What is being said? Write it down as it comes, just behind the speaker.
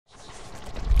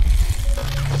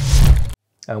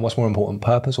And what's more important,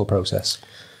 purpose or process?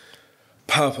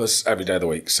 Purpose every day of the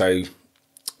week. So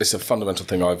it's a fundamental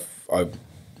thing I've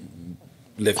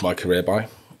lived my career by,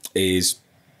 is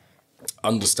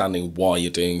understanding why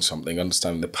you're doing something,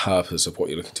 understanding the purpose of what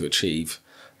you're looking to achieve,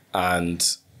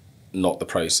 and not the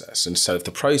process. And so if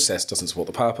the process doesn't support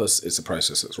the purpose, it's the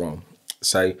process that's wrong.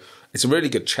 So it's a really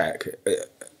good check.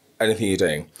 Anything you're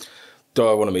doing, do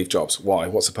I want to move jobs? Why?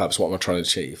 What's the purpose? What am I trying to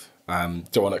achieve? Do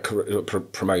I want a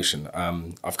promotion?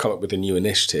 I've come up with a new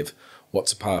initiative.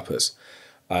 What's the purpose?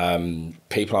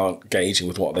 People aren't gauging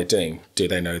with what they're doing. Do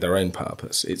they know their own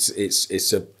purpose?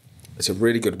 It's a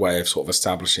really good way of sort of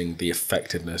establishing the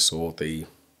effectiveness or the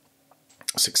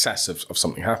success of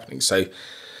something happening. So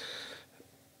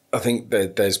I think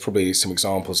that there's probably some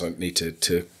examples I need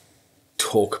to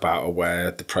talk about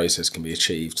where the process can be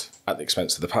achieved at the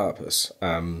expense of the purpose.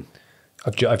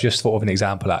 I've just thought of an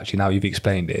example, actually, now you've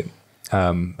explained it.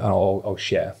 And I'll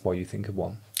share what you think of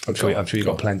one. I'm sure you've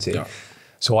got plenty. Yeah.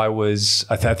 So I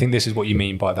think this is what you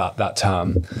mean by that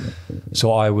term.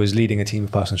 So I was leading a team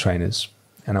of personal trainers,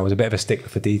 and I was a bit of a stickler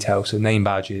for detail. So name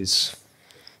badges.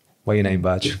 Where your name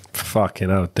badge? Fucking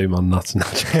hell, do my nuts.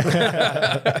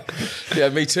 Yeah,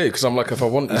 me too, because I'm like, if I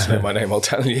want you to know my name, I'll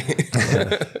tell you.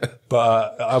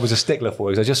 But I was a stickler for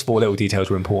it, because I just thought little details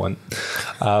were important.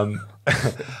 And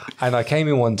I came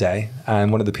in one day,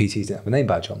 and one of the PTs didn't have a name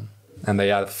badge on. And they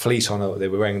had a fleece on, they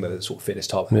were wearing the sort of fitness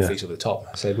top and the fleece over the top.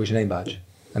 I said, where's your name badge?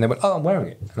 And they went, oh, I'm wearing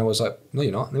it. And I was like, no,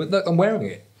 you're not. And they went, look, I'm wearing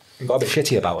it. And got a bit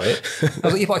shitty about it. I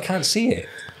was like, yeah, but I can't see it.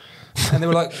 And they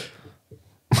were like,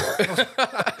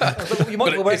 you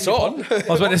might well wear it on. I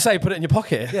was going to say, put it in your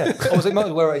pocket. Yeah, I was like, you might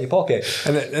as well wear it in your pocket.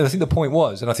 And I think the point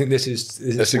was, and I think this is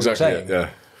that's exactly it, yeah.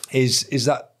 Is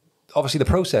that obviously the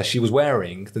process, she was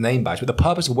wearing the name badge, but the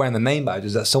purpose of wearing the name badge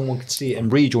is that someone could see it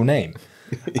and read your name.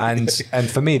 And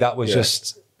for me, that was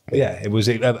just, it was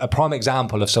a prime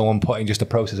example of someone putting just a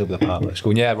process over the purpose.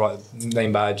 Going, yeah, right,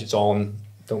 name badge, it's on,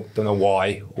 don't know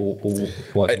why or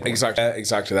what.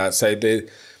 Exactly that. So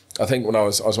I think when I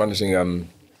was managing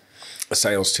a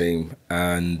sales team,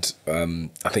 and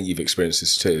I think you've experienced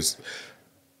this too, is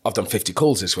I've done 50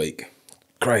 calls this week.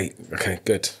 Great, okay,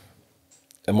 good.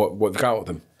 And what have you got with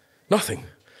them? Nothing.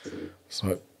 It's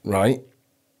like, right,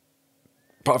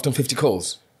 but I've done 50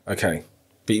 calls. Okay,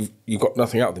 but you've got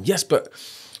nothing out of them. Yes, but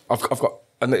I've got,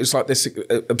 and it's like this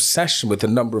obsession with the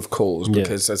number of calls,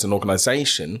 because as an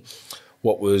organisation,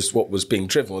 what was being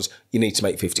driven was you need to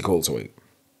make 50 calls a week.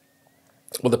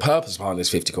 Well, the purpose behind these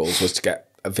 50 calls was to get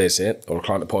a visit or a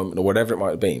client appointment or whatever it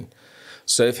might have been.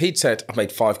 So if he'd said, I've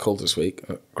made 5 calls this week,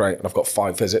 great, and I've got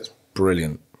 5 visits,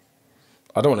 brilliant.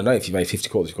 I don't want to know if you made 50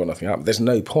 calls, you've got nothing out. There's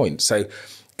no point. So it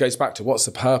goes back to what's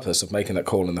the purpose of making that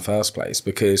call in the first place?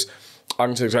 Because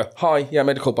I'm going to go, hi, yeah, I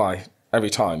made a call, bye, every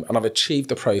time. And I've achieved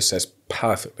the process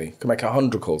perfectly. I can make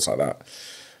 100 calls like that.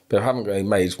 But if I haven't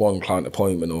made one client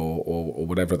appointment or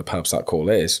whatever the purpose of that call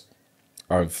is,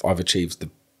 I've achieved the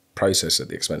process at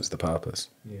the expense of the purpose.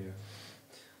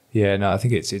 Yeah, no, I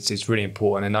think it's really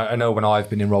important. And I know when I've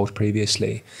been in roles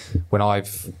previously, when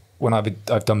I've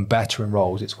done better in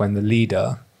roles, it's when the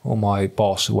leader or my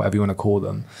boss or whatever you want to call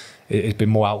them, it's been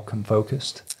more outcome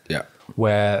focused. Yeah.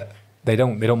 Where they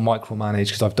don't micromanage,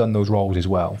 because I've done those roles as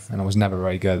well, and I was never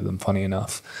very good at them, funny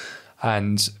enough.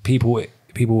 And people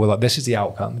were like, this is the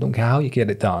outcome. I don't care how you get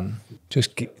it done.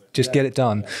 Just get it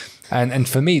done. And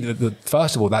for me,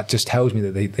 first of all, that just tells me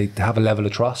that they have a level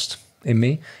of trust in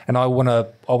me, and I want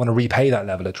to repay that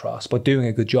level of trust by doing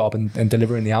a good job and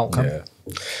delivering the outcome. Yeah,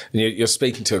 and you're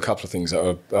speaking to a couple of things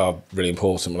that are really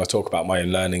important. When I talk about my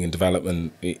own learning and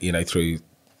development,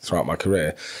 throughout my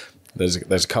career, there's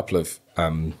a couple of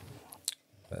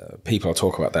people I'll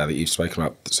talk about there that you've spoken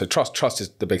about. So trust is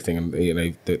the big thing, and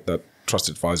the trust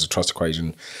advisor, trust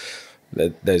equation.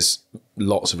 There's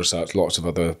lots of research, lots of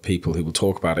other people who will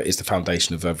talk about it. It's the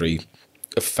foundation of every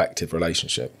effective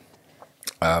relationship.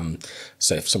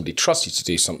 So if somebody trusts you to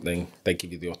do something, they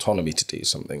give you the autonomy to do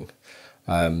something.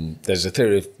 There's a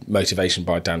theory of motivation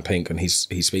by Dan Pink, and he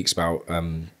speaks about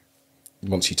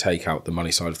once you take out the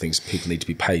money side of things, people need to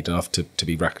be paid enough to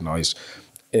be recognised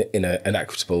in an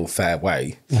equitable, fair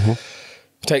way. Mm-hmm.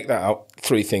 Take that out,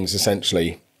 3 things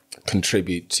essentially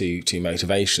contribute to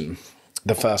motivation.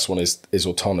 The first one is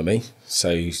autonomy.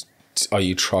 So are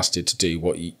you trusted to do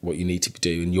what you need to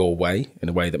do in your way, in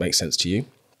a way that makes sense to you?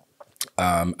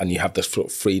 And you have this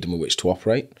freedom in which to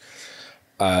operate.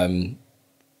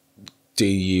 Do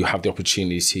you have the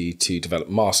opportunity to develop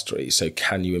mastery? So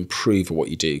can you improve at what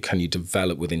you do? Can you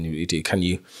develop within what you do? Can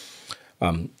you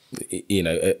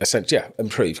Essentially,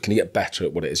 improve. Can you get better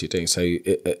at what it is you're doing? So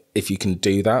if you can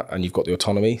do that and you've got the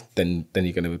autonomy, then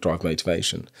you're going to drive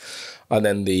motivation. And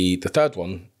then the third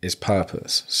one is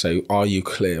purpose. So are you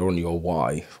clear on your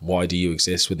why? Why do you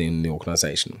exist within the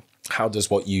organisation? How does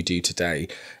what you do today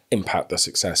impact the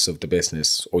success of the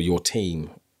business or your team,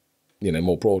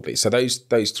 more broadly? So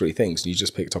those three things, you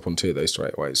just picked up on two of those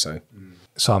straight away. So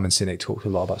Simon Sinek talked a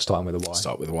lot about starting with a why.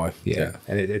 Start with a why. Yeah.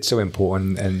 And it's so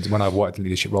important. And when I've worked in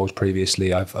leadership roles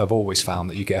previously, I've always found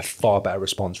that you get a far better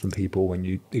response from people when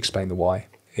you explain the why.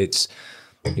 It's,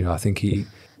 I think he's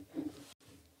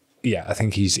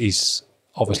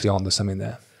obviously on to something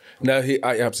there. No, he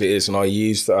absolutely is. And I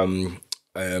used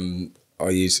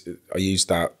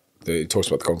that. It talks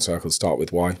about the golden circle. Start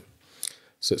with why.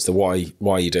 So it's the why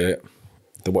you do it,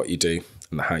 the what you do,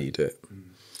 and the how you do it.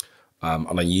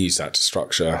 And I use that to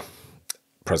structure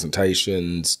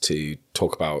presentations, to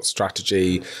talk about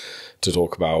strategy, to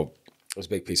talk about. There's a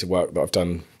big piece of work that I've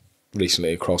done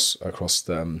recently across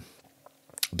the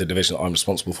division that I'm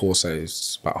responsible for. So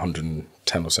it's about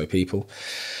 110 or so people.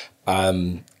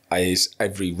 Is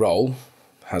every role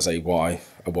has a why,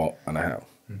 a what, and a how.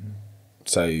 Mm-hmm.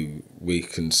 So we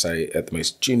can say at the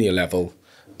most junior level,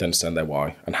 they understand their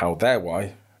why and how their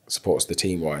why supports the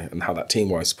team why, and how that team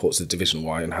why supports the division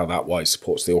why, and how that why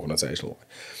supports the organisational why.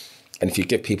 And if you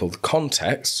give people the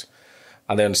context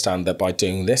and they understand that by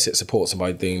doing this it supports, and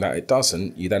by doing that it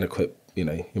doesn't, you then equip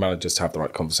your managers to have the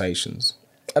right conversations.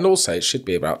 And also it should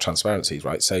be about transparency,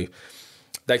 right? So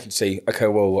they can see, okay,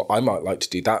 well, I might like to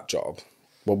do that job.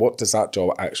 Well, what does that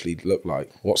job actually look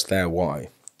like? What's their why?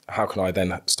 How can I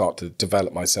then start to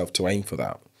develop myself to aim for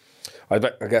that? I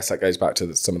guess that goes back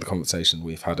to some of the conversation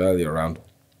we've had earlier around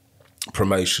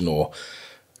promotion or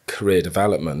career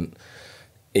development,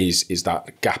 is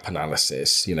that gap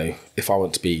analysis. If I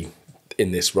want to be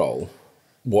in this role,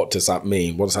 what does that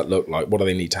mean? What does that look like? What do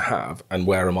they need to have? And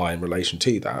where am I in relation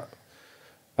to that?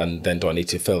 And then do I need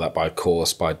to fill that by a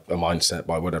course, by a mindset,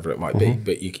 by whatever it might be?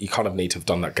 But you kind of need to have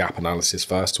done that gap analysis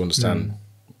first to understand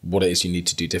what it is you need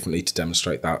to do differently to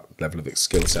demonstrate that level of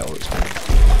skill set or experience.